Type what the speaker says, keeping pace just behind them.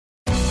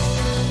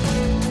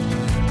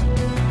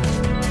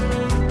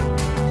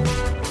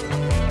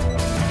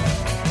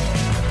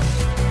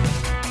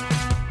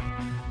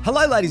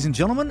Hello, ladies and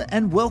gentlemen,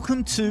 and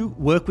welcome to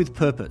Work with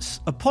Purpose,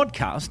 a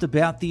podcast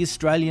about the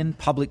Australian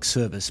Public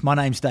Service. My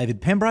name's David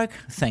Pembroke.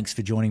 Thanks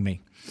for joining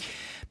me.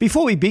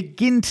 Before we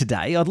begin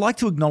today, I'd like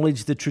to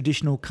acknowledge the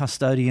traditional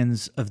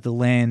custodians of the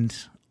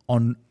land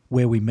on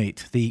where we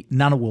meet, the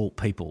Ngunnawal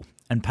people,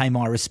 and pay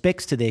my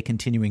respects to their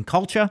continuing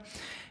culture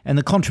and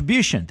the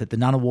contribution that the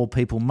Ngunnawal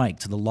people make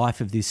to the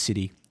life of this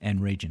city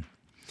and region.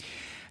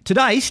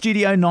 Today,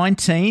 Studio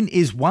 19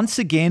 is once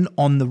again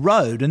on the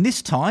road, and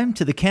this time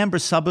to the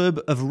Canberra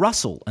suburb of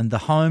Russell and the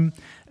home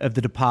of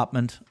the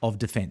Department of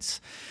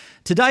Defence.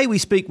 Today we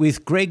speak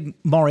with Greg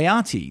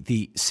Moriarty,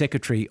 the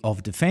Secretary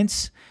of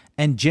Defence,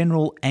 and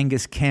General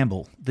Angus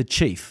Campbell, the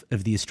Chief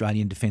of the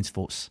Australian Defence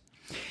Force.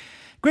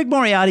 Greg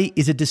Moriarty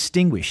is a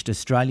distinguished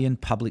Australian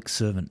public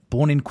servant.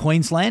 Born in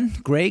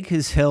Queensland, Greg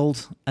has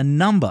held a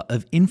number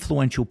of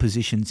influential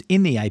positions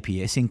in the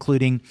APS,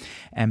 including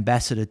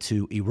Ambassador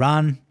to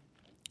Iran,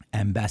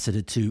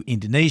 Ambassador to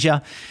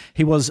Indonesia.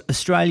 He was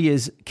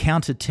Australia's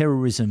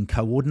counter-terrorism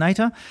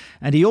coordinator,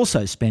 and he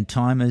also spent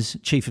time as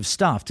Chief of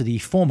Staff to the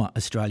former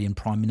Australian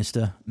Prime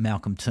Minister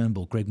Malcolm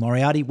Turnbull. Greg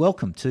Moriarty,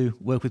 welcome to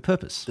Work with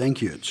Purpose.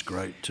 Thank you. It's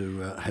great to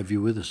have you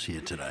with us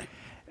here today.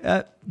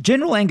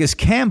 General Angus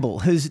Campbell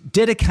has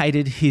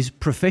dedicated his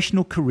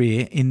professional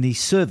career in the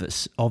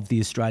service of the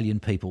Australian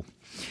people.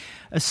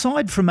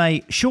 Aside from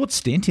a short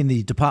stint in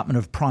the Department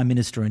of Prime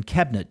Minister and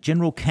Cabinet,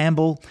 General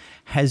Campbell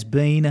has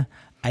been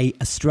an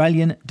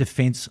Australian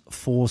Defence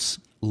Force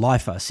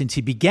lifer since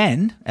he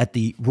began at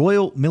the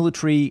Royal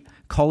Military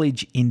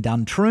College in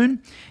Duntroon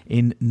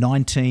in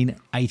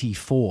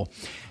 1984.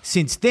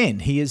 Since then,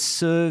 he has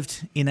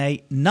served in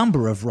a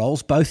number of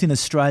roles, both in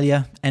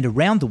Australia and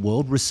around the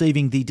world,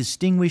 receiving the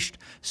Distinguished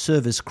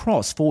Service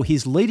Cross for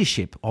his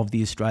leadership of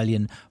the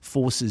Australian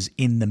forces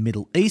in the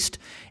Middle East,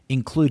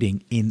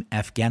 including in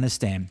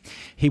Afghanistan.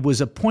 He was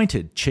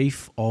appointed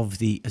Chief of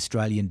the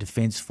Australian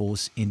Defence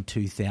Force in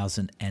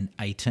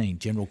 2018.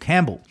 General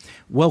Campbell,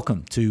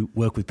 welcome to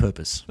Work with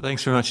Purpose.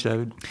 Thanks very much,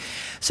 David.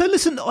 So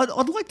listen,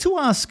 I'd like to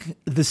ask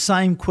the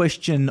same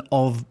question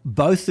of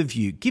both of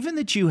you. Given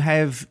that you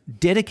have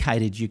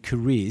dedicated your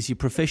careers, your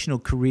professional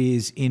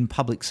careers in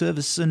public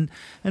service, and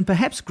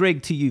perhaps,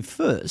 Greg, to you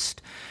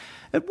first,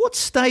 at what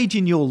stage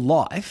in your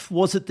life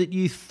was it that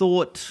you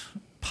thought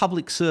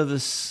public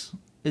service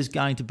is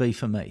going to be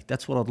for me?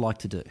 That's what I'd like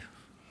to do.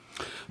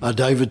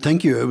 David,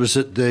 thank you. It was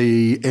at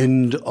the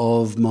end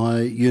of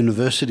my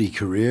university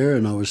career,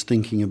 and I was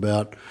thinking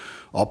about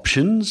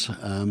options.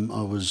 I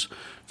was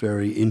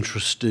very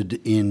interested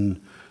in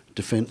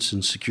defence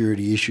and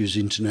security issues,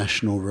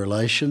 international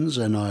relations,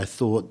 and I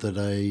thought that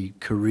a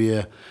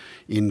career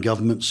in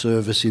government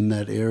service in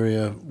that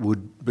area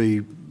would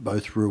be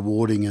both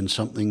rewarding and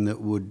something that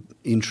would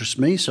interest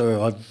me.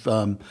 So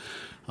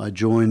I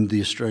joined the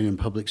Australian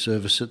Public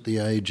Service at the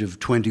age of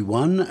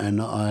 21,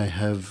 and I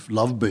have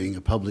loved being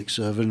a public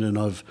servant, and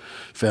I've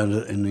found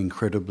it an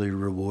incredibly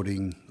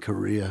rewarding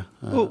career.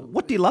 Well,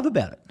 what do you love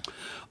about it?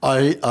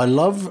 I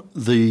love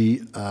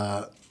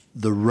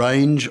the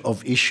range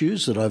of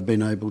issues that I've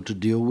been able to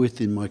deal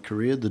with in my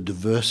career, the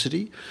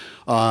diversity.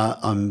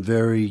 I'm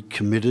very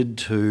committed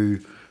to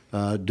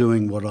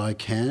doing what I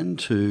can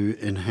to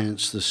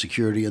enhance the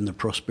security and the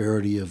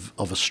prosperity of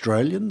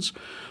Australians.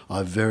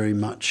 I've very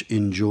much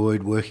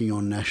enjoyed working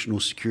on national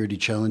security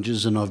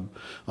challenges, and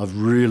I've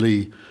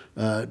really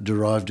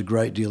derived a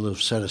great deal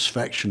of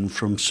satisfaction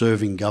from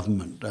serving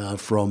government,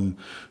 from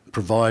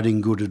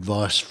providing good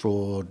advice,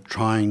 for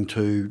trying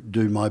to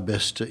do my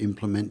best to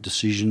implement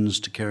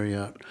decisions to carry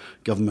out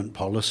government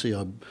policy.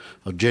 I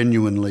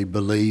genuinely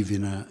believe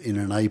in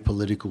an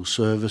apolitical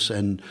service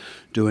and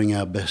doing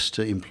our best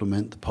to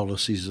implement the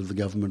policies of the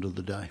government of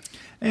the day.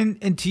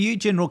 And to you,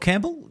 General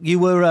Campbell, you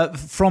were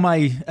from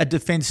a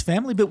defence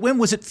family, but when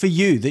was it for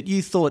you that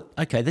you thought,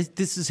 okay,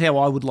 this is how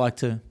I would like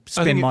to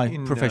spend my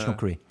professional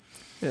career?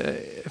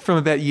 From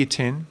about year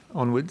 10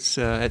 onwards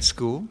at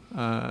school,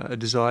 a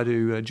desire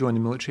to join the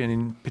military, and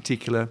in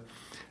particular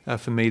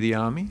for me the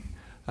Army.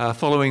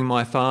 Following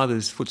my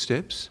father's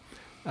footsteps,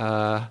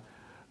 and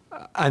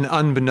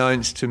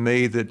unbeknownst to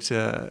me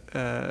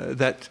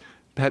that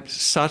perhaps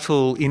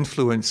subtle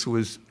influence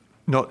was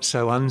not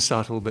so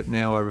unsubtle, but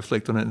now I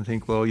reflect on it and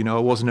think, well, I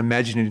wasn't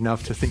imaginative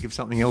enough to think of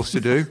something else to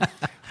do.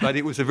 But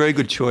it was a very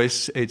good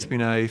choice. It's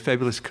been a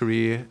fabulous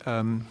career,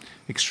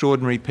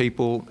 extraordinary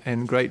people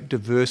and great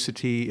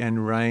diversity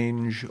and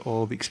range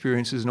of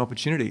experiences and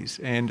opportunities,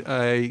 and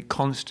a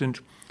constant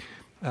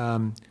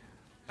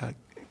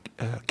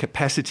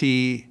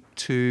capacity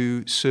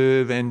to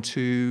serve and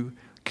to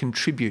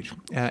contribute,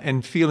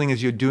 and feeling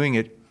as you're doing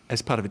it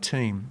as part of a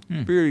team.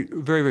 Very,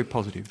 very, very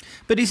positive.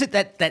 But is it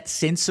that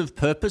sense of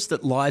purpose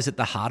that lies at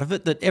the heart of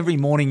it, that every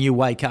morning you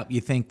wake up,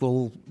 you think,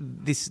 well,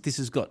 this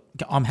has got,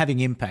 I'm having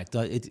impact.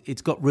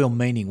 It's got real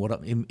meaning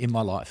in my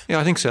life. Yeah,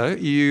 I think so.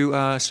 You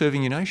are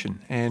serving your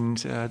nation, and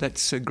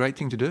that's a great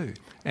thing to do,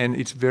 and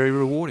it's very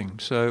rewarding.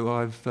 So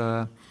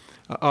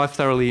I've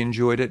thoroughly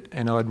enjoyed it,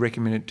 and I'd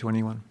recommend it to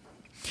anyone.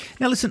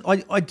 Now, listen,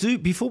 I do.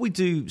 Before we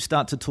do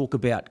start to talk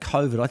about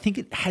COVID, I think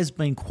it has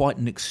been quite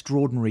an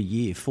extraordinary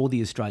year for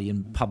the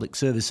Australian Public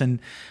Service, and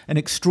an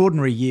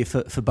extraordinary year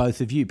for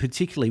both of you,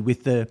 particularly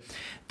with the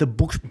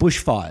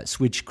bushfires,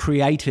 which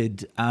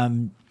created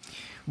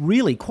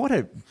really quite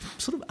a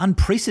sort of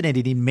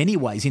unprecedented in many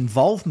ways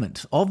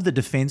involvement of the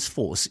Defence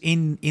Force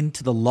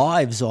into the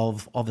lives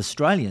of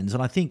Australians.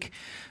 And I think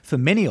for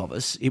many of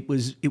us, it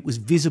was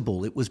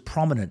visible, it was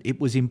prominent, it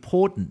was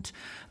important.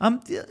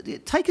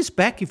 Take us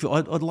back,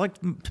 I'd like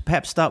to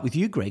perhaps start with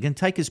you, Greg, and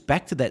take us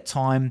back to that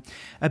time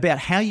about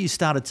how you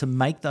started to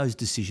make those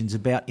decisions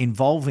about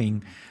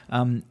involving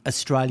the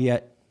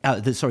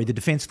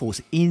Defence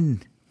Force in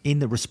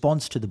the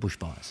response to the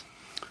bushfires.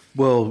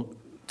 Well,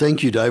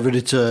 thank you, David.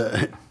 It's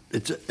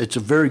a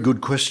very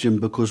good question,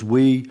 because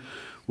we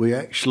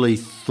actually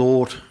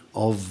thought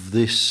of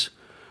this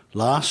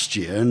last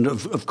year, and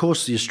of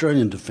course the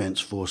Australian Defence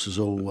Force has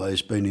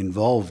always been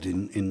involved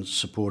in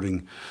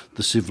supporting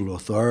the civil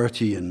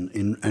authority and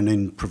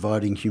in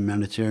providing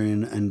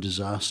humanitarian and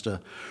disaster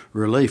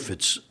relief.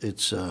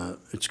 It's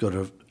got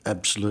an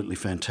absolutely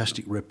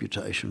fantastic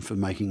reputation for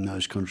making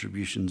those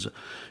contributions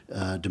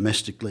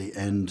domestically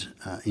and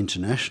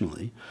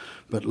internationally.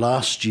 But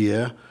last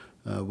year,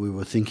 we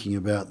were thinking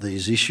about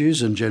these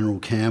issues, and General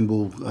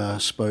Campbell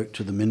spoke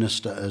to the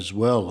Minister as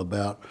well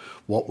about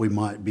what we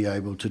might be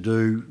able to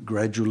do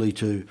gradually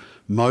to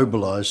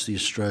mobilise the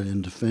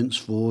Australian Defence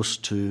Force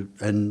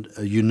and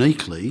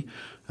uniquely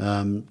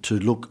to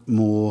look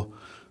more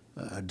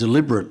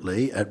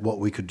deliberately at what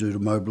we could do to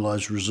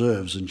mobilise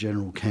reserves. And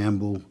General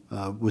Campbell,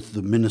 with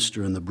the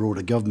Minister and the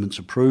broader government's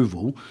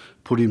approval,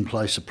 put in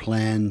place a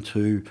plan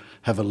to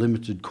have a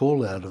limited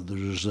call out of the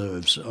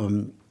reserves.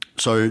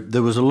 So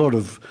there was a lot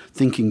of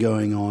thinking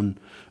going on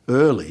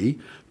early,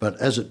 but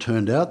as it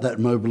turned out, that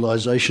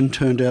mobilisation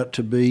turned out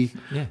to be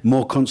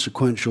more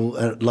consequential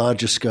at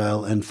larger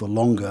scale and for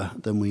longer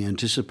than we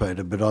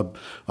anticipated. But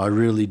I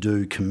really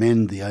do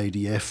commend the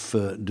ADF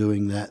for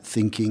doing that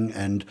thinking,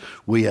 and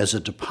we as a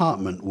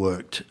department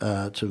worked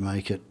to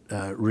make it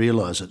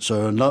realise it.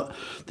 So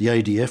the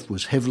ADF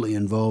was heavily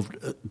involved.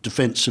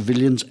 Defence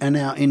civilians and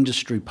our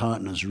industry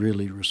partners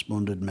really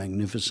responded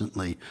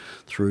magnificently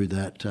through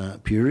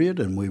that period,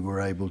 and we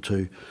were able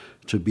to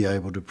be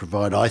able to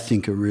provide, I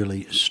think, a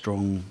really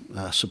strong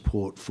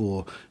support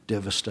for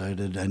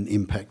devastated and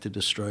impacted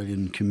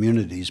Australian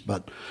communities.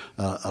 But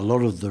a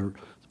lot of the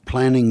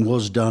planning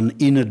was done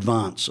in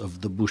advance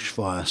of the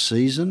bushfire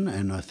season,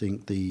 and I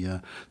think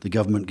the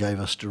government gave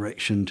us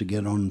direction to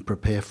get on,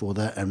 prepare for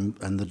that,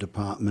 and the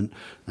department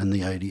and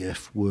the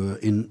ADF were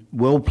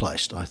well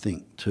placed, I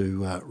think,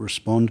 to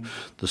respond.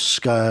 The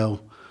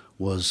scale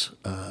was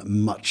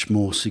much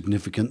more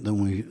significant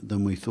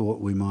than we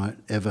thought we might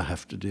ever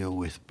have to deal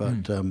with.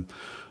 But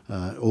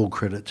all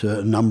credit to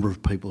a number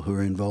of people who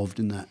are involved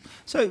in that.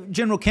 So,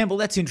 General Campbell,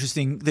 that's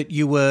interesting that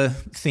you were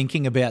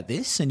thinking about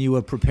this and you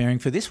were preparing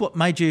for this. What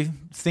made you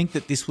think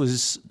that this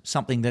was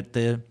something that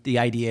the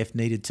ADF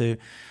needed to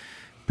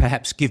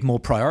perhaps give more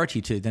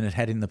priority to than it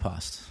had in the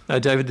past?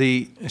 David,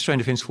 the Australian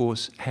Defence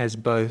Force has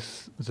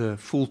both the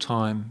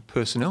full-time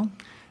personnel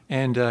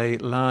and a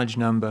large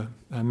number,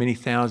 many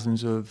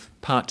thousands of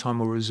part-time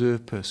or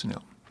reserve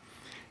personnel.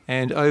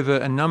 And over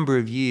a number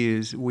of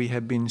years, we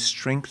have been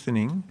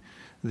strengthening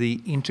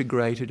the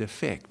integrated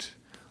effect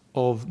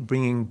of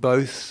bringing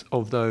both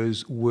of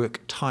those work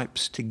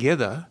types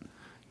together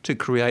to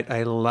create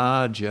a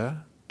larger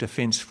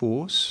Defence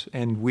Force,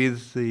 and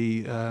with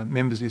the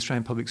members of the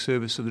Australian Public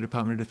Service of the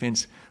Department of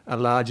Defence, a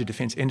larger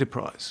defence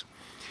enterprise.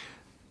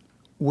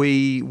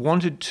 We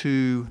wanted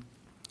to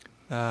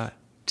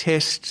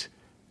test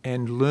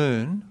and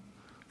learn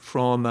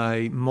from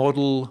a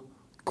model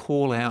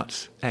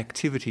call-out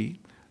activity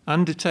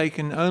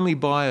undertaken only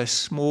by a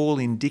small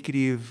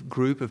indicative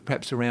group of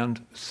perhaps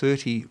around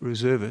 30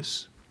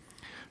 reservists,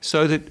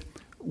 so that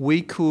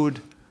we could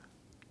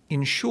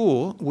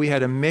ensure we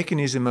had a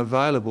mechanism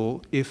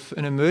available if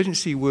an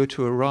emergency were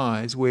to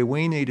arise where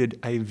we needed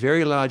a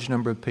very large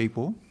number of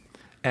people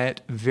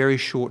at very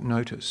short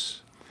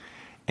notice.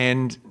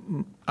 And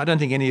I don't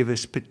think any of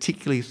us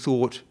particularly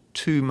thought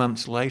 2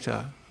 months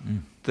later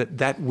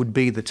that would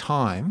be the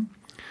time,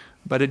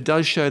 but it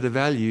does show the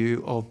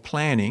value of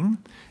planning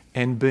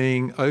and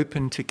being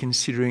open to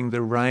considering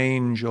the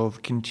range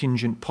of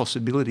contingent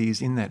possibilities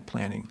in that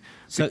planning.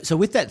 So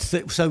with that,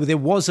 so there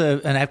was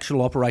an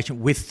actual operation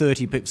with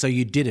 30 people, so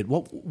you did it.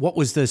 What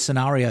was the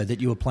scenario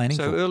that you were planning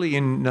for? So early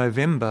in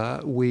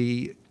November,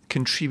 we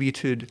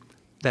contributed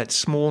that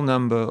small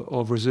number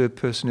of reserve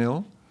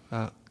personnel,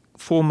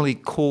 formally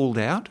called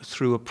out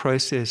through a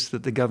process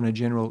that the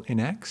Governor-General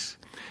enacts,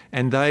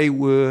 and they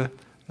were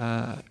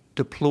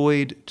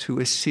deployed to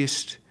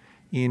assist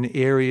in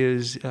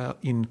areas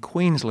in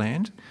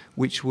Queensland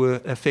which were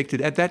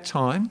affected at that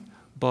time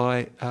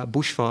by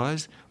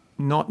bushfires,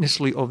 not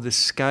necessarily of the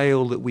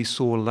scale that we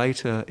saw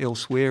later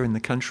elsewhere in the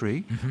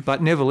country,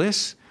 but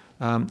nevertheless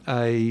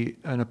an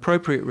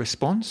appropriate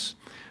response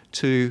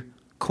to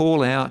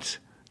call out,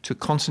 to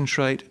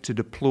concentrate, to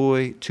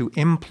deploy, to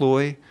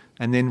employ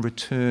and then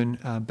return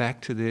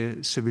back to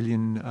their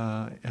civilian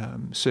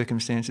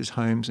circumstances,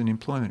 homes and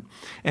employment.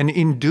 And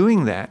in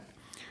doing that,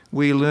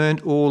 we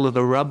learned all of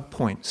the rub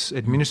points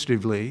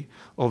administratively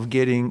of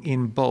getting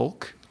in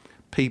bulk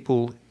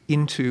people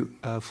into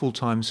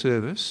full-time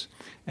service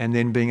and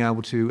then being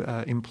able to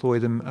employ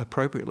them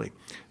appropriately.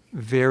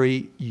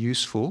 Very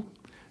useful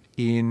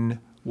in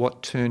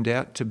what turned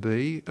out to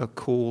be a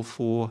call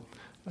for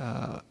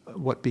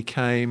what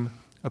became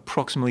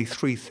approximately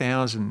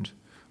 3,000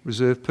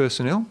 reserve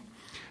personnel.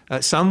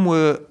 Some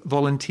were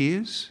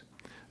volunteers,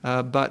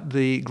 but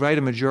the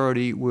greater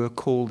majority were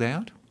called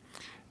out,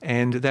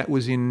 and that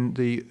was in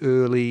the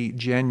early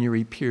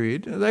January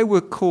period. They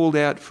were called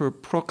out for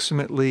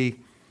approximately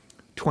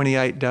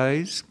 28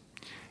 days,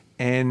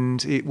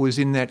 and it was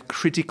in that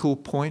critical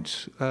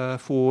point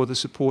for the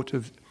support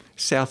of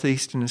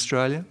southeastern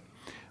Australia.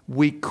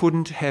 We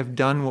couldn't have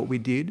done what we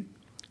did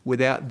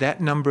without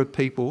that number of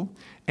people,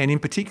 and in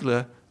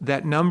particular,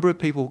 that number of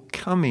people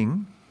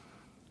coming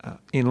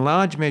in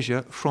large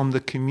measure from the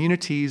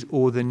communities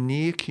or the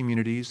near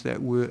communities that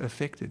were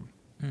affected.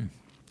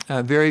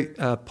 Very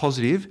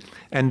positive,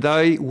 and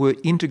they were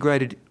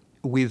integrated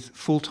with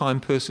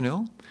full-time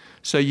personnel,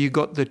 so you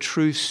got the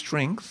true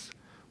strength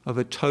of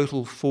a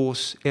total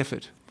force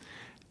effort.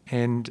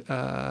 And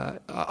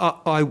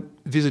I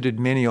visited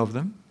many of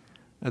them.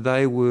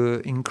 They were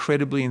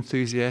incredibly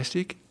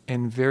enthusiastic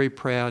and very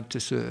proud to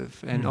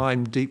serve, and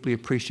I'm deeply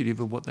appreciative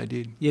of what they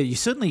did. Yeah, you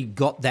certainly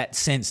got that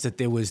sense that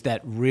there was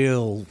that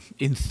real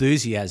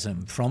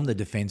enthusiasm from the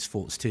Defence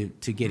Force to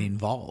get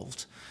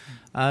involved.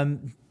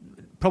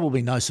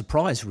 Probably no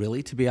surprise,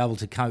 really, to be able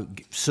to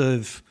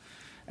serve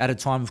at a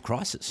time of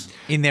crisis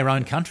in their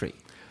own country.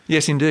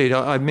 Yes, indeed.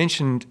 I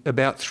mentioned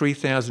about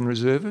 3,000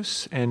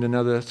 reservists and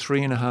another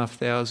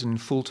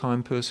 3,500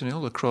 full-time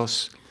personnel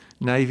across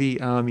Navy,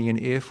 Army and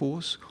Air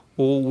Force,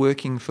 all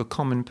working for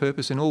common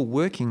purpose and all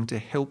working to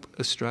help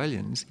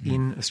Australians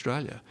in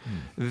Australia.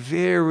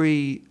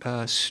 Very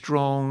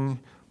strong,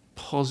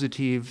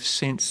 positive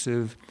sense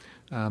of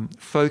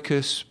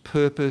focus,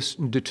 purpose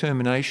and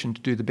determination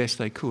to do the best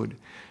they could.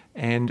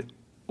 And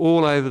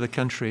all over the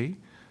country,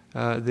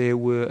 there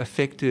were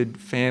affected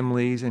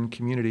families and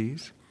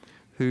communities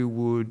who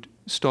would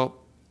stop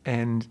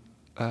and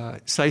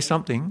say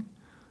something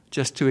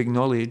just to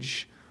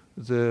acknowledge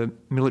the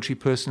military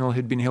personnel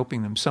who'd been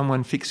helping them.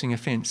 Someone fixing a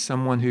fence,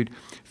 someone who'd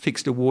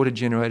fixed a water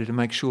generator to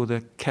make sure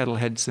the cattle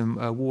had some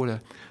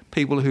water,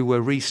 people who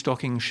were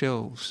restocking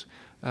shelves.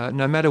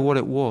 No matter what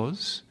it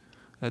was,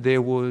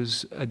 there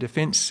was a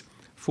Defence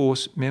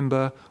Force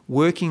member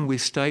working with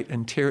state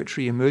and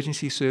territory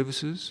emergency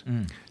services,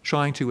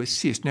 trying to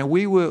assist. Now,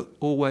 we were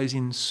always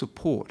in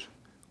support.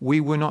 We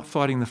were not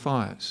fighting the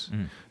fires.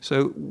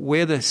 So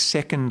we're the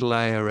second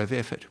layer of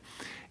effort.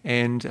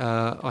 And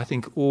I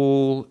think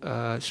all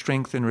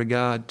strength and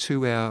regard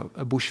to our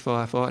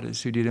bushfire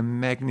fighters who did a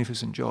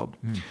magnificent job.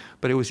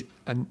 But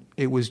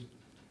it was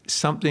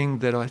something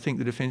that I think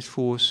the Defence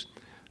Force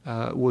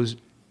was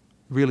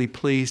really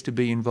pleased to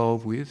be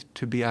involved with,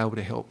 to be able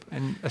to help.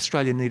 And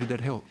Australia needed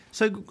that help.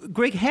 So,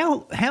 Greg,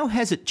 how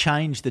has it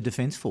changed the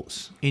Defence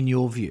Force, in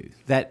your view,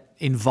 that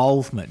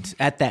involvement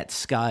at that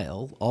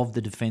scale of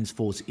the Defence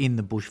Force in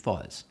the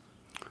bushfires?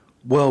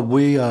 Well,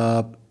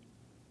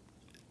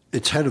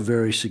 it's had a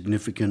very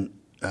significant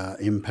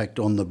impact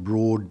on the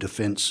broad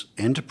defence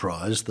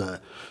enterprise, the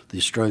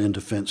Australian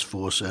Defence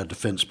Force, our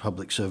defence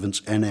public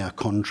servants and our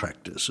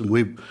contractors. And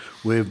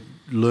we've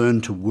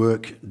learned to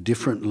work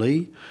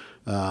differently.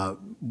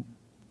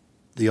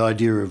 The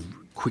idea of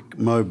quick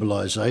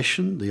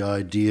mobilisation, the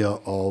idea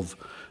of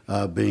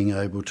being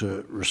able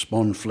to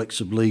respond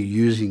flexibly,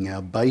 using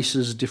our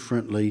bases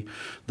differently,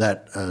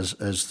 that, as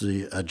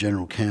the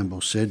General Campbell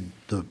said,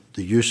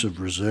 the use of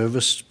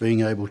reservists,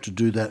 being able to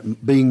do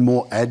that, being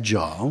more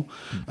agile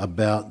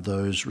about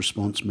those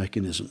response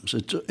mechanisms.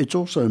 It's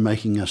also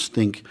making us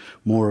think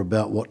more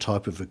about what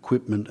type of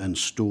equipment and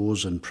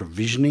stores and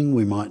provisioning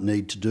we might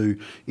need to do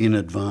in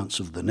advance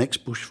of the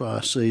next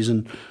bushfire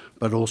season,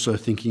 but also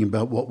thinking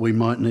about what we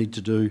might need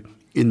to do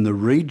in the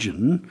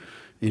region,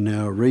 in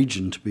our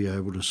region, to be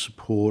able to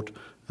support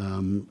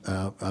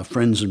our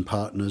friends and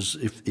partners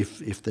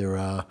if there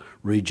are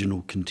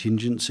regional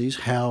contingencies,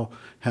 how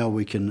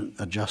we can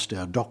adjust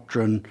our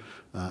doctrine,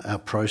 our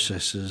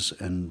processes,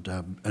 and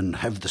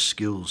have the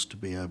skills to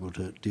be able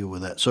to deal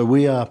with that. So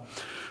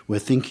we're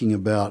thinking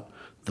about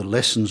the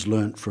lessons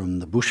learnt from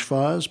the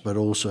bushfires, but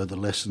also the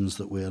lessons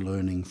that we're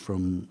learning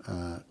from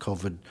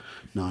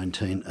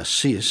COVID-19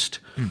 assist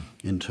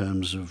in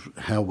terms of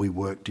how we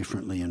work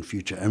differently in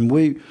future. And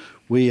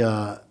we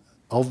are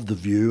of the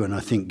view, and I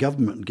think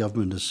government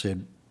has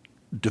said,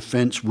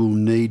 Defence will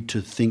need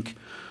to think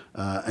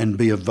and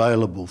be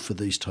available for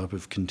these type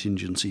of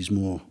contingencies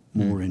more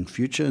in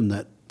future, and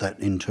that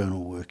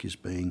internal work is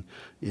being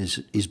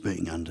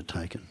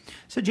undertaken.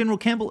 So, General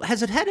Campbell,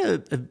 has it had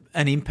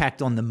an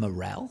impact on the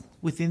morale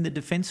within the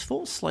Defence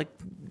Force? Like,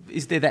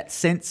 is there that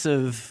sense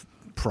of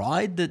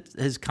pride that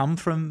has come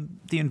from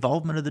the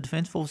involvement of the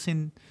Defence Force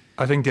in?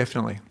 I think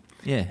definitely.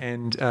 Yeah.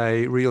 And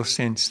a real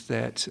sense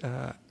that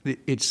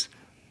it's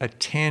a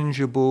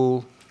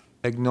tangible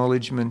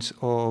acknowledgement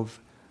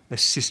of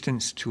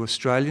assistance to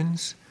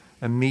Australians,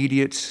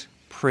 immediate,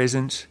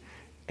 present,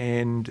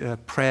 and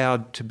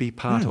proud to be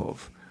part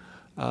of.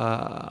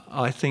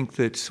 I think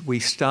that we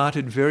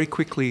started very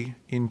quickly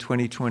in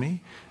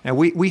 2020. Now,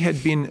 we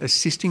had been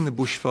assisting the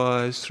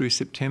bushfires through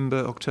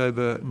September,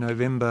 October,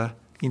 November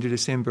into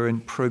December,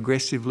 and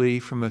progressively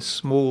from a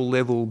small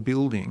level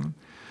building.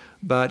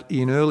 But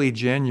in early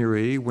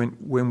January,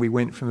 when we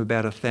went from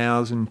about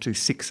 1,000 to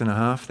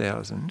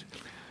 6,500,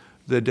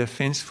 the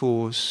Defence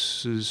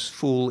Force's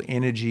full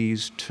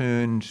energies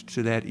turned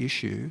to that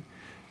issue,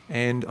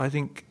 and I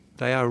think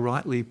they are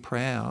rightly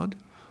proud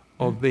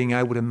of being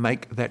able to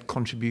make that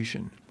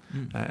contribution.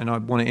 And I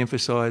want to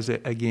emphasise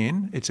that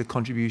again, it's a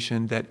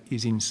contribution that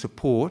is in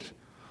support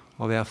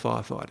of our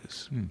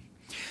firefighters.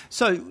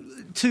 So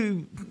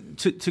to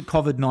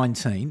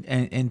COVID-19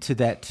 and to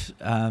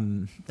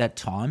that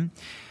time,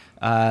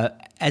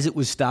 as it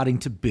was starting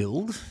to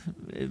build,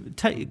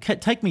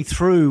 take me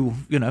through,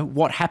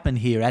 what happened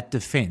here at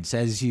Defence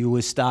as you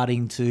were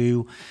starting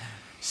to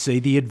see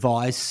the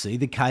advice, see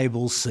the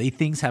cables, see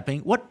things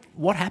happening.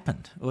 What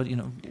happened? Or,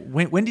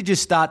 when did you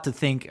start to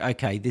think,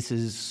 okay, this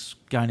is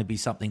going to be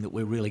something that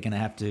we're really going to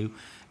have to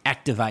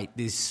activate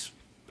this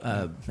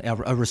a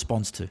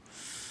response to?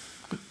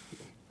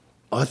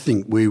 I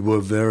think we were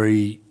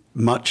very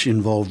much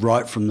involved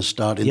right from the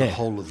start in the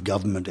whole of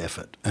government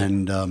effort,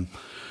 and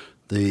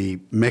the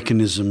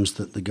mechanisms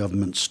that the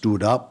government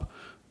stood up,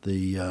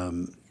 the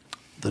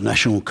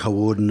national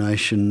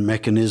coordination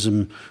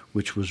mechanism,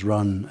 which was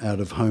run out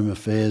of Home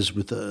Affairs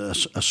with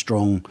a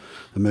strong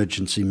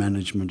Emergency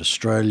Management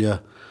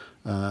Australia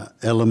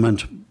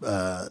element,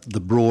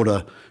 the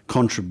broader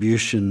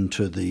contribution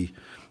to the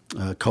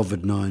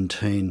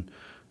COVID-19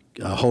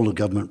 whole of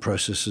government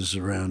processes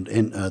around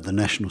the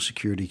National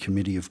Security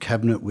Committee of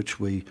Cabinet, which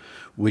we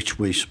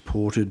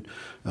supported.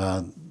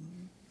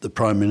 The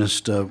Prime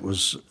Minister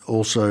was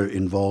also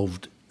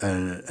involved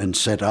and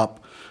set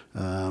up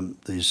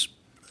these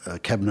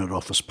Cabinet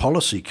Office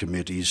policy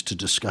committees to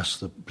discuss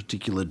the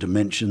particular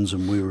dimensions,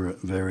 and we were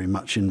very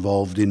much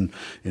involved in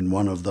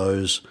one of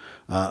those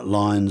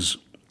lines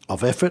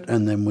of effort.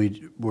 And then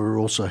we were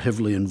also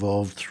heavily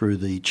involved through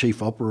the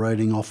Chief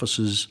Operating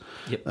Officers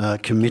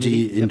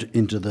committee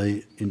into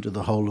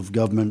the whole of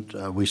government.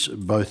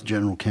 Both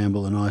General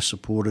Campbell and I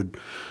supported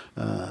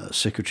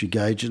Secretary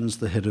Gagens,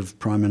 the head of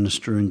Prime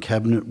Minister and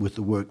Cabinet, with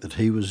the work that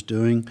he was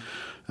doing.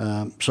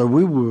 So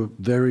we were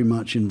very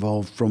much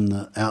involved from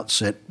the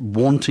outset,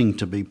 wanting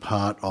to be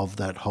part of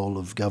that whole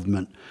of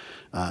government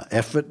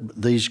effort.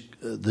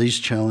 These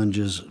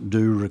challenges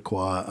do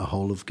require a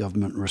whole of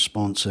government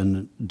response,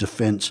 and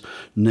Defence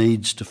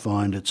needs to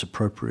find its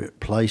appropriate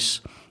place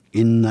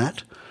in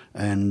that.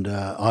 And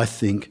I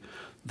think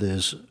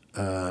there's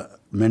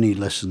many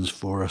lessons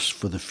for us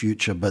for the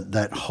future, but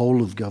that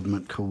whole of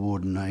government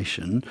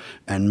coordination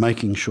and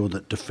making sure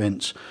that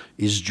Defence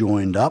is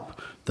joined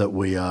up, that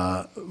we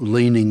are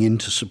leaning in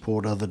to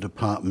support other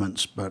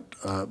departments, but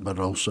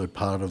also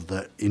part of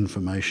that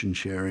information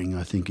sharing,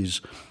 I think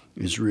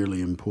is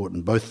really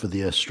important, both for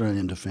the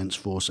Australian Defence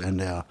Force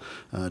and our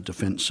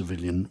Defence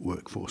civilian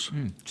workforce.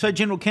 So,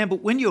 General Campbell,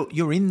 when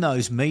you're in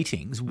those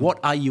meetings, what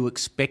are you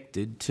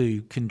expected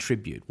to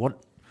contribute?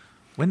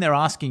 When they're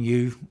asking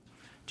you,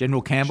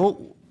 General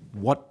Campbell,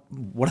 what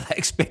are they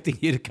expecting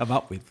you to come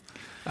up with?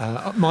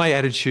 My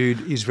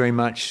attitude is very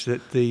much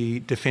that the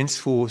Defence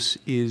Force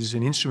is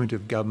an instrument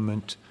of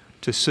government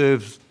to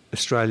serve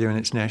Australia and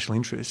its national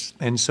interests,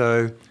 and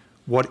so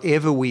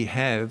whatever we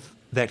have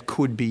that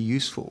could be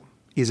useful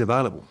is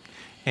available,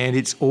 and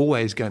it's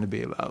always going to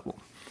be available.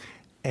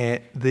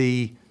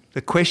 The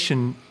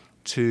question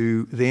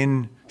to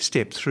then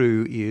step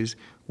through is,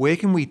 where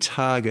can we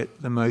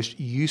target the most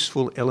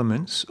useful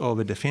elements of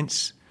a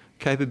defence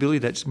capability,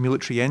 that's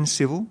military and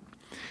civil,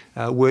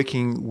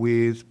 working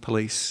with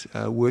police,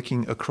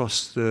 working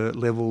across the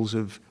levels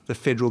of the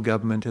federal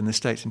government and the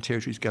states and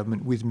territories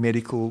government, with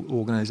medical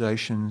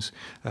organisations,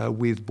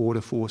 with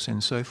Border Force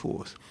and so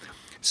forth.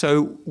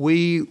 So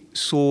we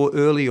saw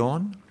early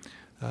on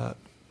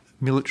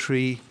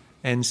military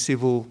and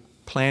civil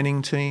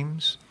planning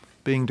teams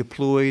being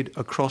deployed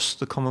across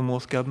the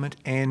Commonwealth government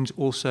and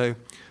also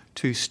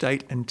to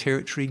state and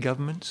territory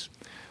governments.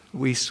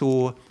 We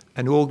saw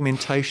an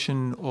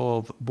augmentation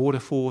of Border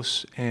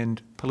Force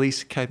and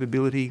police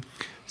capability,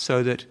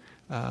 so that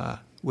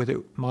whether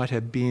it might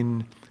have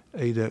been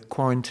either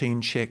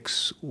quarantine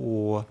checks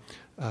or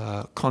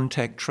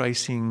contact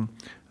tracing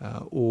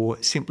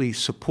or simply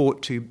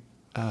support to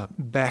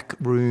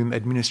backroom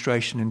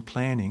administration and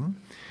planning,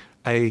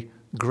 a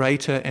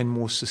greater and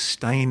more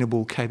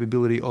sustainable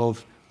capability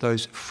of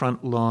those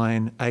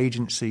frontline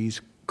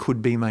agencies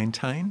could be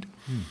maintained.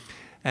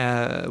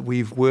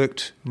 We've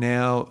worked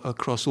now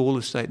across all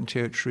the state and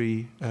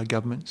territory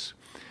governments,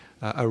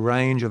 a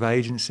range of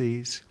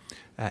agencies,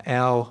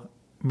 our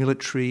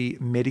military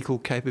medical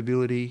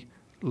capability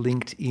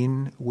linked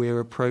in where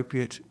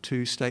appropriate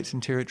to states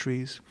and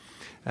territories,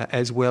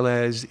 as well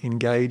as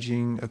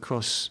engaging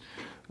across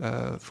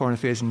foreign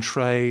affairs and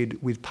trade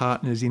with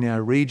partners in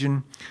our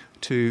region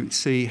to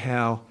see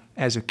how,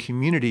 as a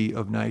community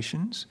of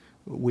nations,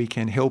 we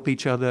can help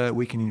each other,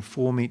 we can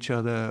inform each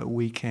other,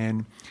 we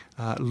can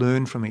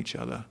learn from each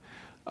other.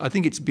 I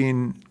think it's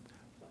been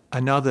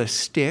another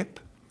step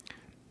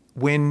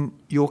when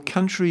your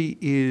country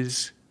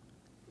is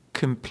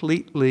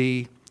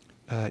completely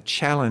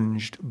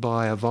challenged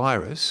by a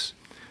virus,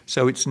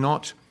 so it's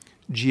not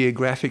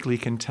geographically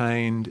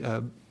contained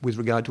with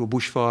regard to a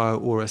bushfire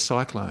or a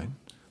cyclone,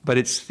 but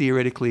it's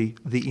theoretically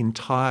the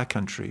entire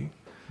country.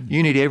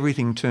 You need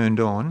everything turned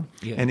on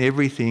and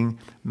everything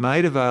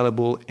made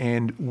available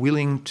and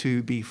willing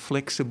to be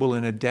flexible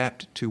and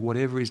adapt to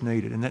whatever is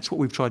needed. And that's what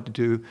we've tried to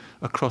do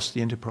across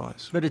the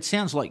enterprise. But it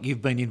sounds like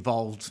you've been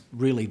involved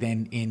really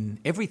then in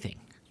everything.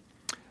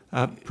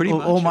 Pretty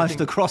much. Almost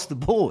across the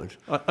board.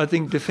 I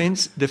think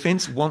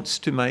Defence wants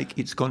to make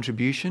its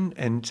contribution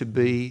and to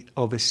be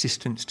of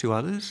assistance to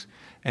others.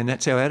 And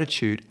that's our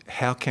attitude.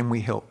 How can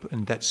we help?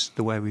 And that's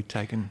the way we've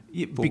taken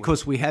forward.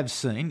 Because we have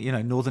seen,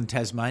 Northern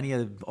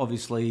Tasmania,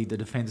 obviously the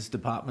Defence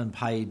Department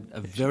played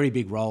a very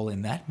big role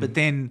in that. But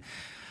then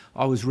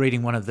I was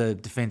reading one of the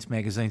defence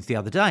magazines the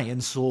other day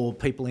and saw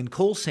people in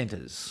call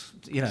centres,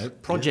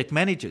 project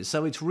managers.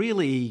 So it's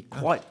really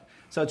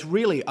it's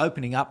really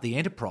opening up the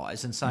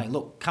enterprise and saying,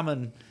 look, come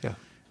and... Yeah.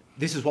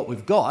 This is what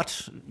we've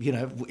got.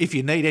 If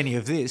you need any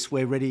of this,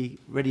 we're ready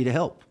to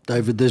help.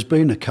 David, there's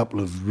been a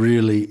couple of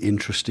really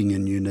interesting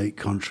and unique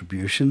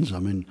contributions. I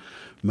mean,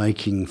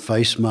 making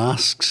face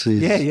masks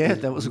is... Yeah,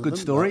 that was a good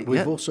story.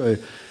 We've also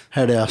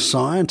had our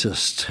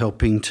scientists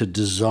helping to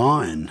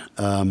design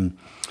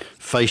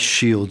face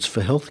shields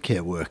for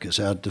healthcare workers,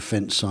 our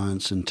Defence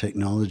Science and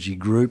Technology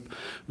group.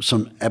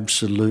 Some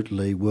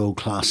absolutely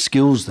world-class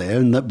skills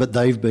there, but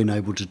they've been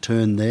able to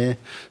turn their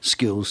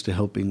skills to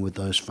helping with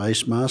those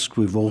face masks.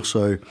 We've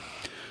also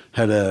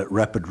had a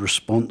rapid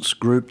response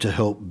group to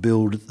help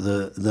build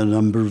the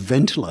number of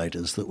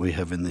ventilators that we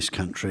have in this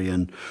country,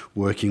 and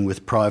working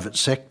with private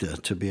sector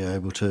to be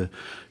able to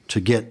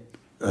get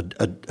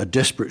a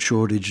desperate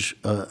shortage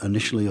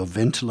initially of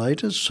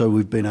ventilators. So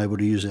we've been able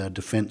to use our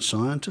defence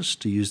scientists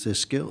to use their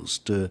skills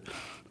to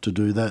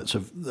do that.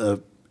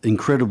 So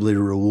incredibly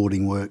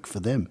rewarding work for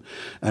them.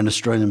 And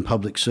Australian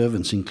public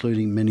servants,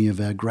 including many of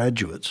our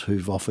graduates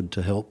who've offered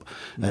to help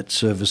at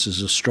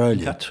Services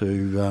Australia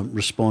to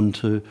respond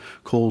to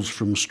calls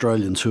from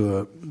Australians who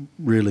are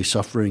really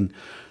suffering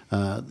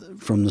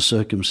from the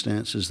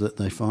circumstances that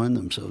they find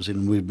themselves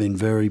in. We've been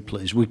very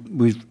pleased.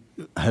 We've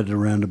had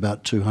around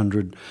about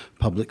 200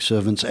 public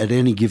servants at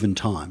any given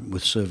time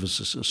with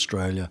Services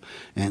Australia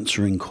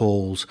answering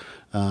calls,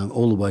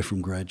 all the way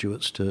from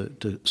graduates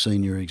to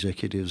senior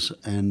executives,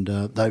 and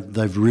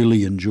they've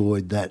really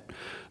enjoyed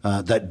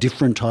that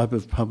different type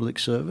of public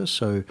service.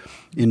 So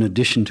in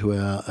addition to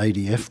our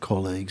ADF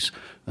colleagues,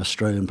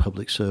 Australian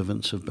public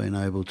servants have been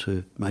able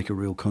to make a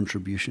real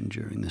contribution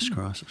during this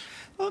crisis.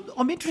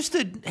 I'm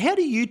interested, how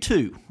do you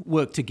two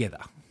work together?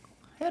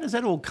 How does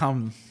that all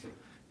come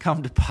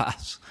to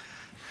pass?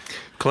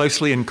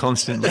 Closely and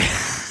constantly.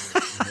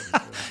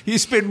 You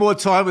spend more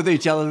time with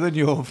each other than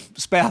your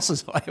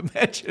spouses, I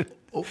imagine.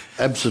 Oh,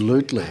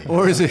 absolutely.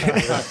 Or is it...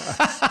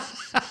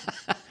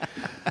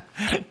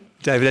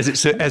 David,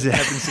 as it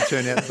happens to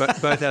turn out,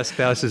 both our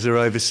spouses are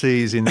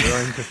overseas in their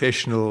own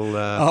professional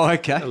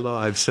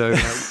lives, so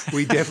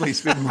we definitely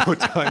spend more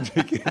time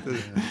together.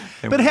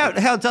 But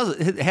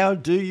how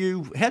do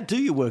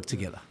you work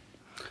together?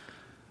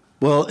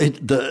 Well,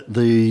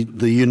 the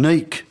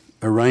unique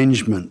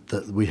arrangement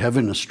that we have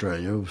in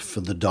Australia for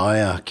the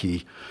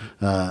diarchy,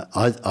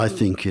 I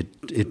think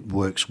it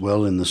works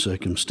well in the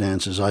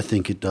circumstances. I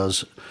think it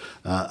does.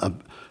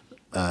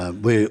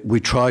 We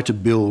try to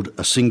build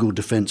a single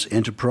defence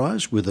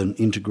enterprise with an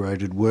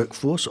integrated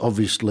workforce.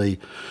 Obviously,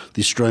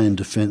 the Australian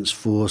Defence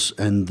Force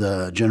and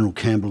General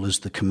Campbell, as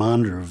the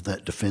commander of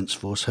that Defence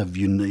Force, have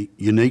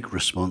unique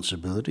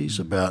responsibilities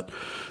about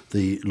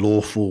the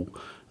lawful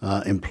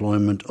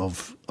employment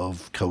of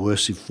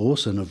coercive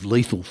force and of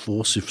lethal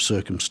force if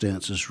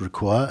circumstances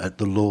require, at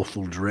the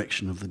lawful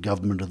direction of the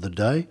government of the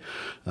day.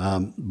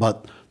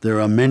 But there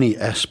are many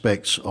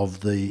aspects of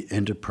the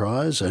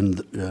enterprise,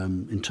 and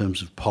in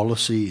terms of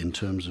policy, in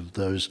terms of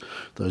those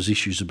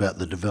issues about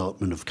the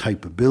development of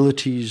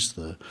capabilities,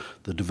 the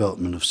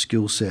development of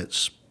skill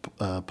sets,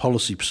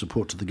 policy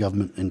support to the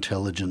government,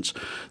 intelligence.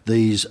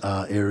 These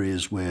are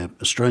areas where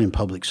Australian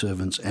public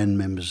servants and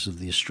members of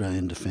the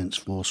Australian Defence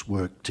Force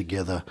work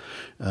together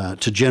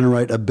to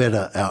generate a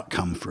better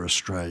outcome for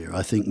Australia.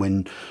 I think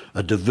when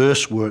a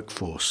diverse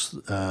workforce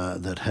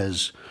that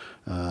has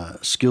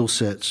skill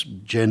sets,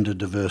 gender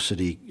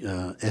diversity,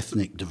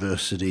 ethnic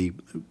diversity,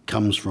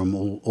 comes from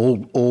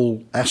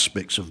all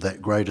aspects of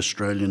that great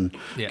Australian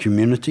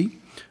community,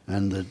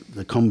 and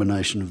the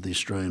combination of the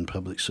Australian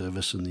Public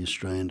Service and the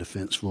Australian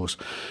Defence Force,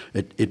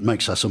 it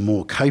makes us a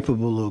more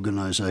capable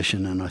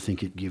organisation, and I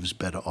think it gives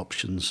better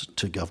options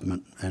to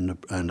government and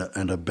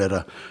a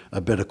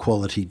better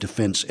quality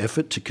defence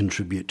effort to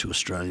contribute to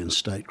Australian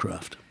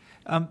statecraft.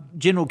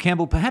 General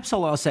Campbell, perhaps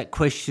I'll ask that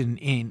question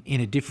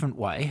in a different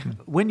way.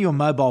 When your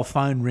mobile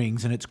phone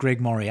rings and it's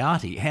Greg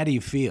Moriarty, how do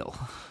you feel?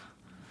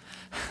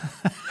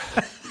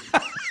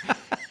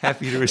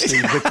 Happy to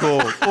receive the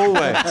call,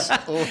 always.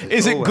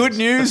 Is it good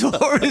news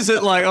or is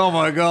it like, oh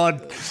my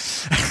God?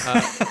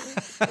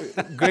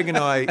 Greg and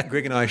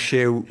I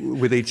share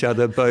with each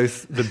other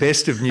both the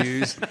best of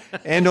news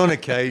and, on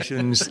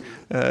occasions,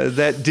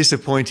 that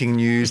disappointing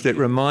news that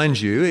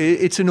reminds you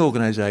it's an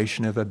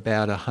organisation of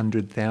about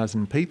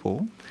 100,000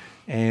 people,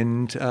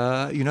 and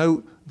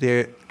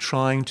they're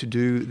trying to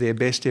do their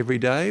best every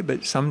day,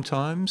 but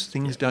sometimes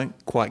things don't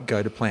quite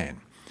go to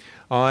plan.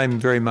 I'm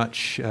very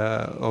much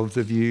of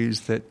the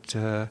views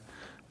that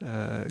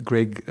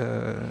Greg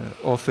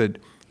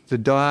offered. The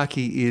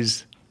diarchy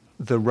is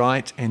the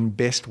right and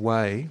best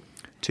way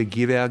to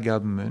give our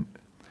government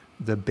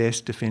the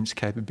best defence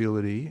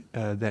capability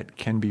that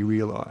can be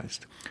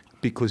realised,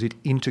 because it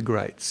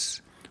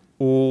integrates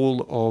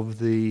all of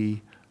the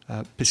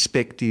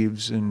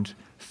perspectives and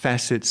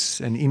facets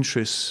and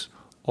interests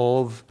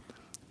of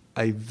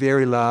a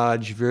very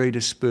large, very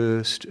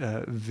dispersed,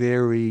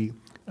 very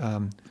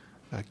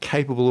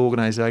capable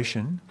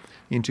organisation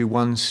into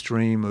one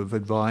stream of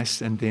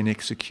advice and then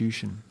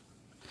execution.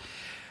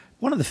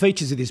 One of the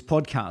features of this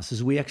podcast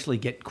is we actually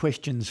get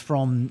questions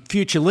from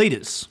future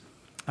leaders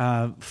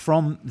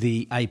from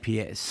the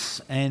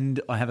APS,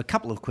 and I have a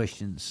couple of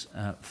questions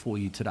for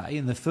you today,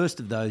 and the first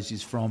of those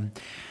is from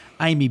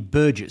Amy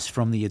Burgess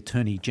from the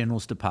Attorney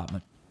General's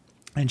Department.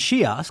 And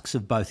she asks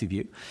of both of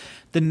you,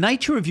 the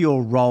nature of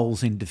your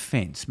roles in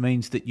defence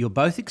means that you're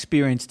both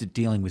experienced at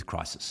dealing with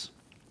crisis.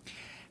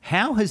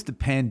 How has the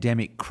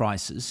pandemic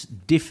crisis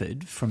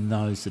differed from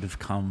those that have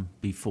come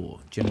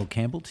before? General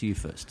Campbell, to you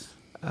first.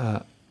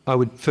 I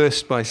would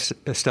first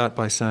start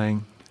by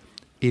saying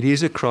it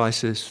is a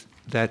crisis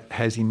that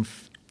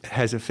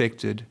has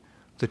affected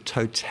the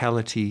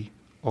totality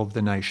of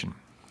the nation,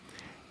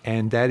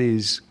 and that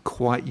is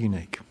quite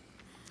unique.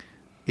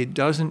 It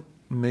doesn't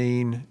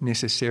mean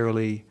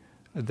necessarily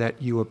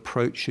that you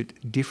approach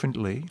it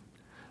differently,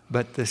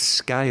 but the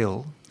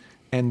scale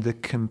and the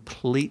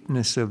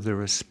completeness of the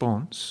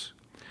response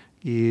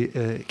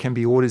can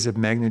be orders of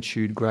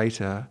magnitude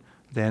greater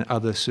than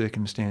other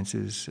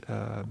circumstances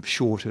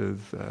short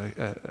of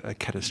a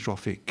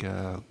catastrophic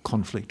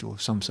conflict or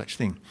some such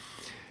thing.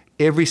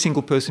 Every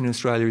single person in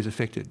Australia is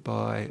affected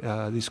by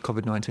this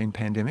COVID-19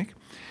 pandemic.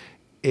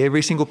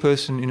 Every single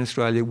person in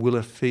Australia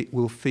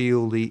will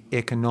feel the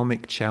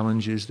economic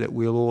challenges that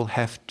we'll all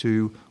have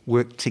to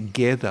work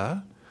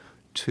together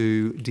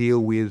to deal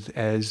with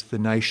as the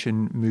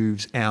nation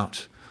moves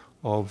out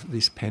of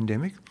this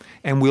pandemic.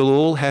 And we'll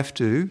all have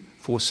to,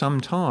 for some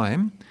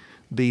time,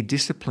 be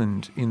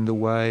disciplined in the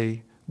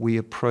way we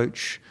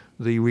approach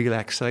the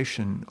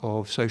relaxation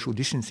of social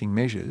distancing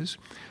measures,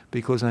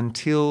 because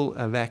until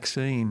a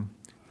vaccine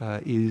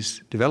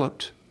is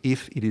developed,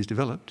 if it is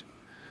developed,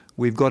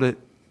 we've got to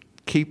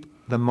keep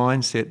the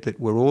mindset that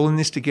we're all in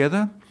this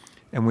together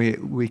and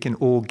we can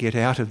all get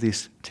out of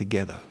this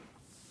together.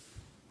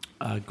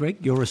 Greg,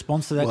 your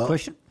response to that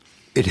question?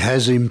 It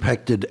has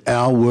impacted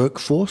our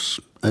workforce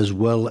as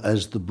well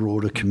as the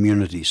broader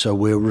community. So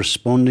we're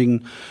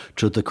responding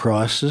to the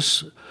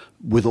crisis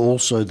with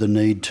also the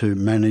need to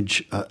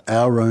manage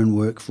our own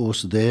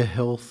workforce, their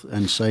health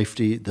and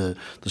safety, the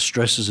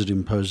stresses it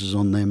imposes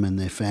on them and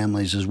their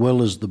families, as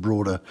well as the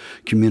broader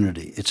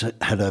community. It's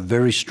had a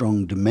very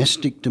strong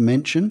domestic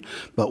dimension,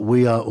 but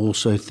we are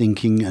also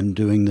thinking and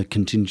doing the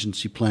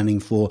contingency planning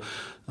for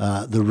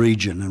the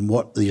region and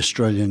what the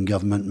Australian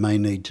government may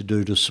need to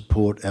do to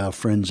support our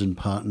friends and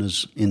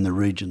partners in the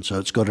region. So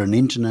it's got an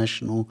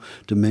international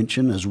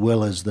dimension as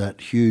well as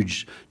that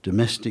huge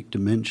domestic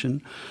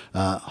dimension.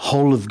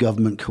 Whole of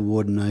government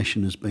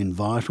coordination has been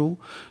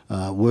vital,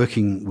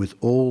 working with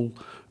all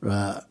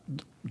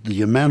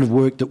the amount of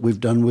work that we've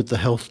done with the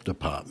health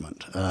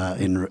department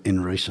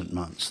in recent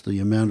months, the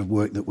amount of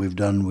work that we've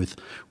done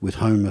with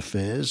Home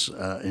Affairs,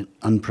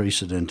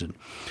 unprecedented,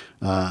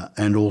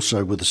 and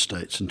also with the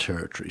states and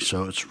territories.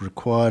 So it's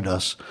required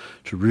us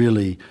to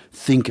really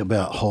think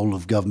about whole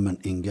of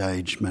government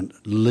engagement,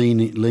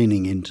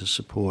 leaning in to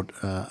support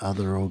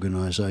other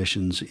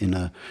organisations in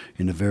a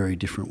very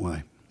different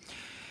way.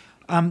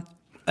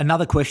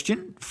 Another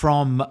question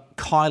from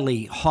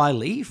Kylie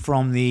Hiley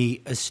from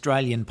the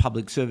Australian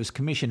Public Service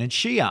Commission, and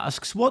she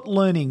asks, what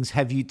learnings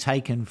have you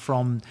taken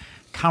from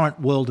current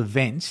world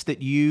events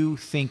that you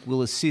think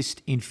will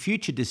assist in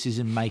future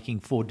decision-making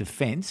for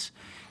defence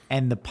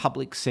and the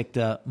public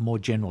sector more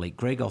generally?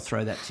 Greg, I'll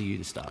throw that to you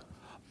to start.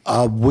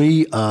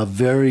 We are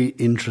very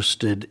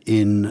interested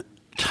in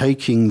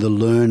taking the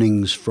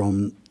learnings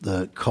from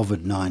the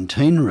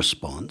COVID-19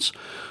 response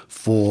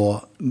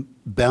for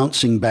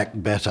bouncing back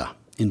better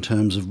in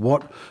terms of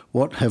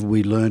what have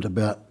we learned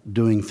about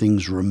doing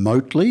things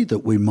remotely that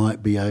we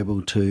might be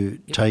able to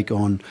take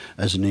on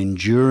as an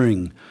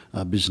enduring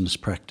business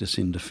practice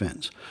in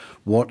defence.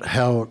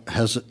 How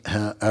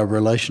our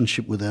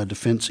relationship with our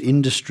defence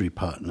industry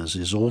partners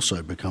has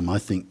also become, I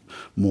think,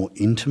 more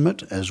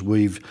intimate as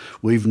we've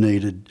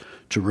needed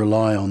to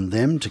rely on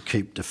them to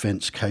keep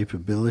defence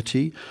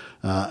capability,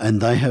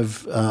 and they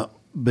have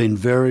been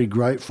very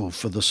grateful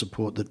for the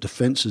support that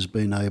Defence has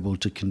been able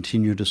to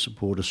continue to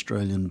support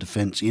Australian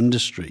defence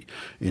industry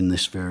in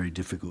this very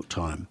difficult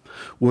time.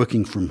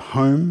 Working from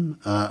home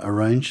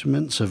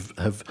arrangements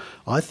have,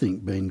 I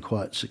think, been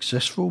quite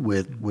successful.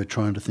 We're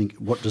trying to think,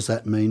 what does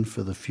that mean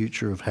for the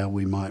future of how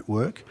we might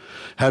work?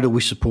 How do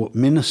we support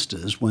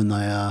ministers when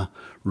they are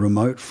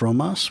remote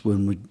from us,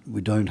 when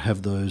we don't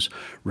have those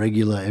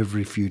regular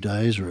every few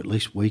days or at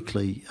least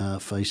weekly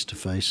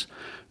face-to-face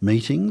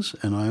meetings?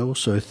 And I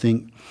also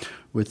think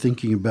we're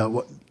thinking about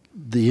what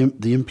the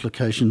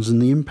implications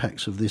and the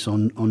impacts of this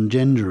on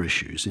gender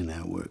issues in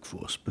our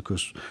workforce,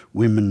 because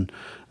women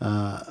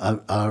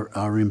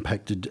are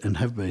impacted and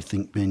have, I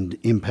think, been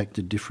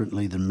impacted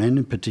differently than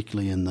men,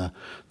 particularly in the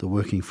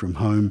working from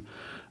home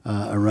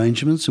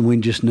arrangements, and we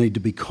just need to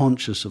be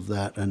conscious of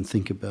that and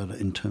think about it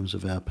in terms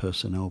of our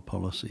personnel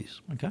policies.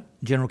 Okay.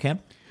 General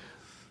Camp?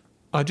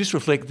 I just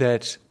reflect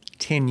that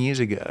 10 years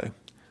ago,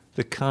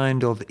 the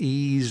kind of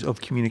ease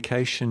of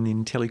communication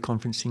in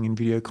teleconferencing and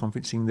video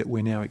conferencing that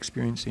we're now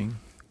experiencing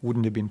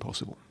wouldn't have been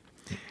possible.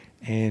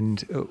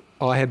 And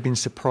I have been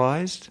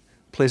surprised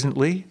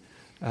pleasantly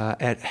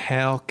at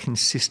how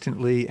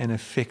consistently and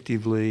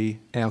effectively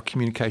our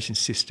communication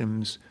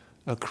systems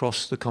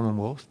across the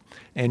Commonwealth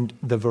and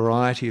the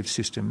variety of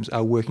systems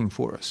are working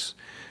for us.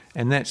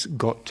 And that's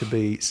got to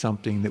be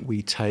something that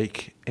we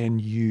take and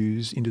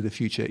use into the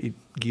future. It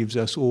gives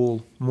us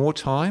all more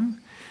time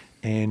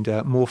and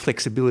more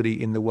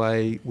flexibility in the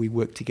way we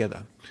work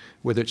together,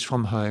 whether it's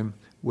from home,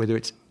 whether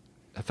it's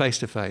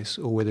face-to-face,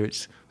 or whether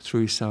it's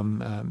through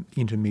some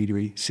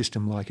intermediary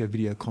system like a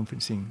video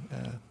conferencing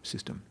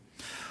system.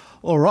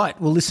 All right.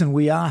 Well, listen,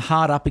 we are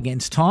hard up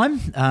against time.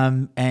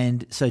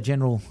 And so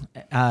General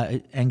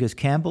Angus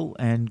Campbell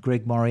and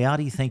Greg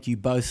Moriarty, thank you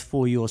both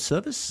for your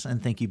service,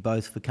 and thank you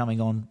both for coming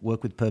on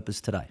Work with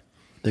Purpose today.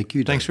 Thank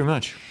you, Dave. Thanks very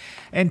much.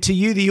 And to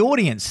you, the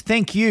audience,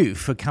 thank you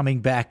for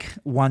coming back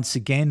once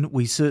again.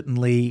 We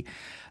certainly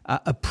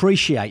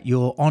appreciate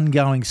your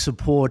ongoing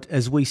support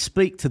as we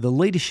speak to the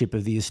leadership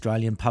of the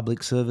Australian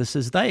Public Service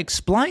as they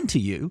explain to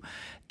you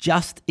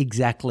just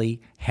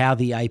exactly how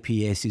the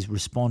APS is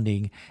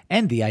responding,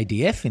 and the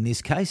ADF in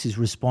this case is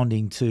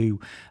responding to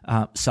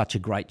such a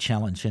great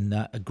challenge, and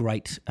a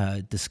great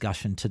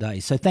discussion today.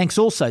 So thanks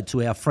also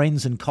to our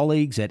friends and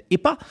colleagues at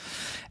IPA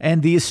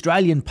and the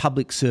Australian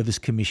Public Service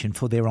Commission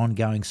for their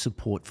ongoing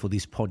support for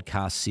this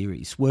podcast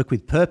series. Work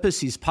with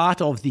Purpose is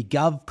part of the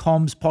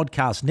GovComms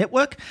podcast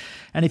network,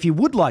 and if you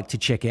would like to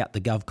check out the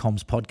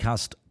GovComms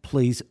podcast,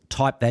 please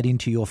type that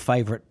into your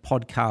favourite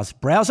podcast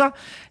browser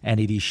and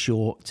it is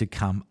sure to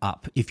come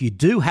up. If you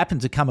do happen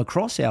to come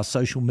across our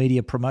social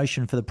media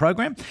promotion for the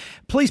program,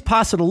 please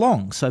pass it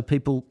along so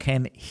people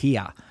can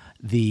hear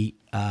the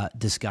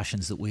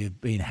discussions that we've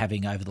been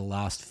having over the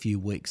last few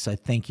weeks. So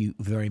thank you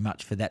very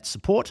much for that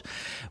support.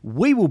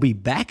 We will be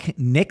back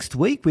next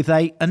week with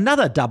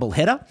another double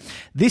header,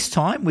 this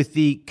time with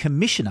the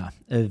Commissioner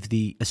of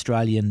the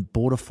Australian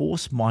Border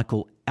Force,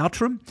 Michael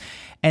Outram,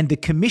 and the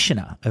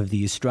Commissioner of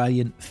the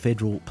Australian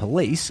Federal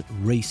Police,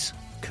 Reece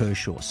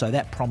Kershaw. So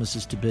that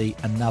promises to be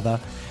another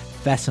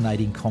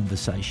fascinating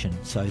conversation.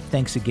 So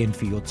thanks again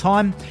for your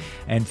time,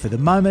 and for the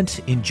moment,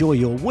 enjoy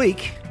your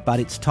week, but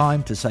it's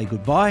time to say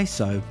goodbye,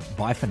 so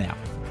bye for now.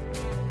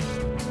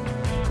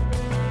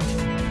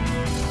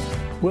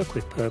 Work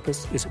with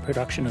Purpose is a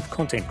production of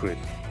Content Group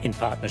in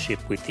partnership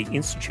with the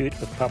Institute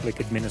of Public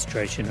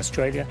Administration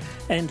Australia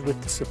and with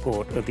the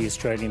support of the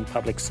Australian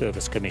Public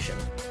Service Commission.